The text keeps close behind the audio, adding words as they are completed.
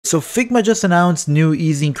So Figma just announced new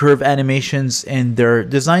easing curve animations in their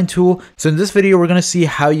design tool. So in this video, we're going to see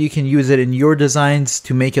how you can use it in your designs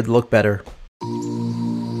to make it look better.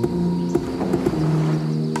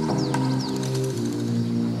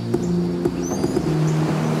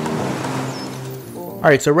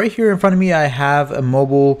 Alright, so right here in front of me, I have a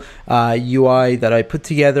mobile UI that I put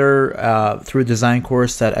together through a design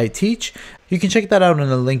course that I teach. You can check that out in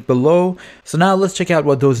the link below. So now let's check out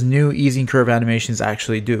what those new easing curve animations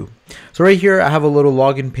actually do. So right here, I have a little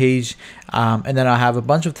login page, and then I have a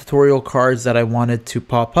bunch of tutorial cards that I wanted to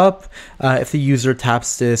pop up if the user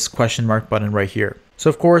taps this question mark button right here. So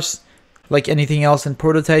of course, like anything else in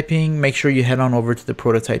prototyping, make sure you head on over to the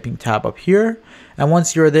prototyping tab up here. And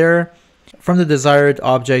once you're there, from the desired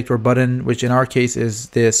object or button, which in our case is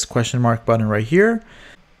this question mark button right here,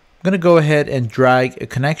 I'm going to go ahead and drag a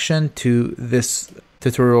connection to this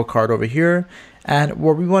tutorial card over here. And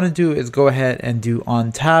what we want to do is go ahead and do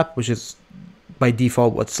on tap, which is by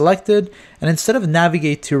default what's selected. And instead of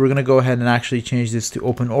navigate to, we're going to go ahead and actually change this to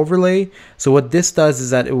open overlay. So what this does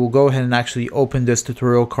is that it will go ahead and actually open this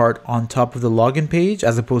tutorial card on top of the login page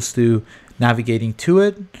as opposed to navigating to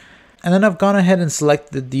it. And then I've gone ahead and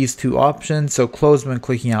selected these two options. So close when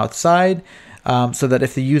clicking outside, so that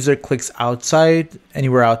if the user clicks outside,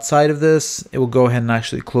 anywhere outside of this, it will go ahead and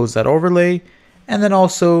actually close that overlay. And then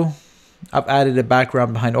also I've added a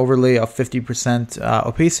background behind overlay of 50%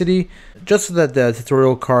 opacity, just so that the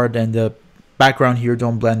tutorial card and the background here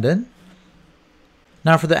don't blend in.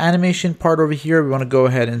 Now for the animation part over here, we want to go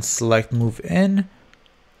ahead and select move in.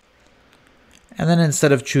 And then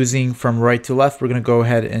instead of choosing from right to left, we're going to go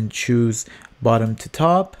ahead and choose bottom to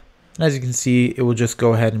top. And as you can see, it will just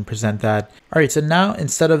go ahead and present that. All right, so now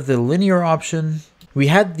instead of the linear option, we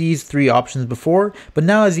had these three options before, but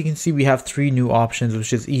now as you can see, we have three new options,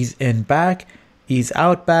 which is ease in back, ease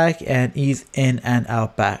out back, and ease in and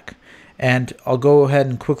out back. And I'll go ahead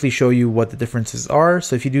and quickly show you what the differences are.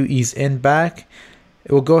 So if you do ease in back,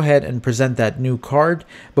 it will go ahead and present that new card.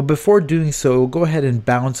 But before doing so, it will go ahead and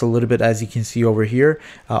bounce a little bit, as you can see over here.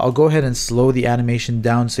 I'll go ahead and slow the animation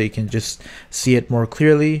down so you can just see it more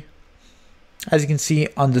clearly. As you can see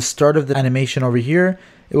on the start of the animation over here,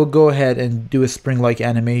 it will go ahead and do a spring-like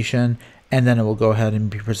animation, and then it will go ahead and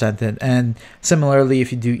be presented. And similarly,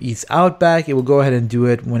 if you do ease out back, it will go ahead and do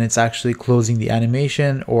it when it's actually closing the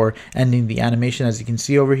animation or ending the animation, as you can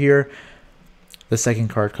see over here. The second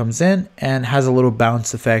card comes in and has a little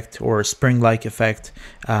bounce effect or spring-like effect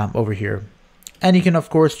over here. And you can of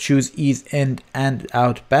course choose ease in and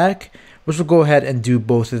out back, which will go ahead and do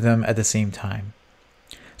both of them at the same time.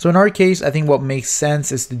 So in our case, I think what makes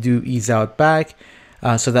sense is to do ease out back,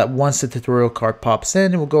 so that once the tutorial card pops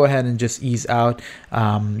in, it will go ahead and just ease out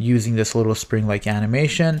using this little spring-like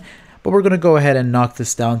animation. But we're going to go ahead and knock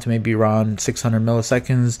this down to maybe around 600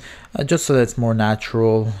 milliseconds, just so that it's more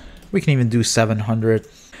natural. We can even do 700.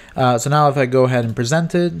 So now if I go ahead and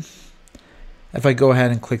present it, if I go ahead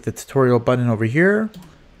and click the tutorial button over here,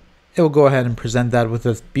 it will go ahead and present that with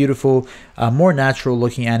a beautiful, more natural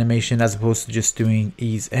looking animation as opposed to just doing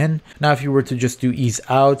ease in. Now if you were to just do ease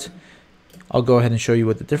out, I'll go ahead and show you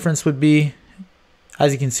what the difference would be.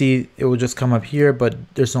 As you can see, it will just come up here, but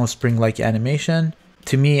there's no spring-like animation.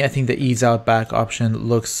 To me, I think the ease out back option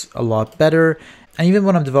looks a lot better. And even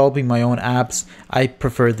when I'm developing my own apps, I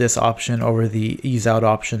prefer this option over the ease out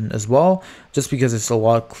option as well, just because it's a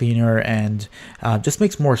lot cleaner and just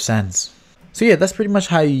makes more sense. So yeah, that's pretty much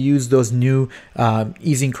how you use those new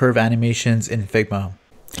easing curve animations in Figma.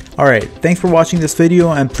 Alright, thanks for watching this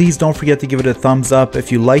video, and please don't forget to give it a thumbs up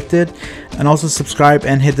if you liked it, and also subscribe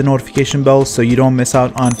and hit the notification bell so you don't miss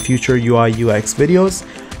out on future UI UX videos.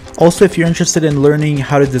 Also, if you're interested in learning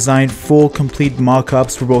how to design full complete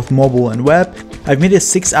mockups for both mobile and web, I've made a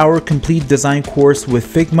 6-hour complete design course with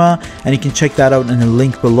Figma, and you can check that out in the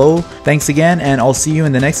link below. Thanks again, and I'll see you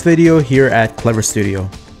in the next video here at Clever Studio.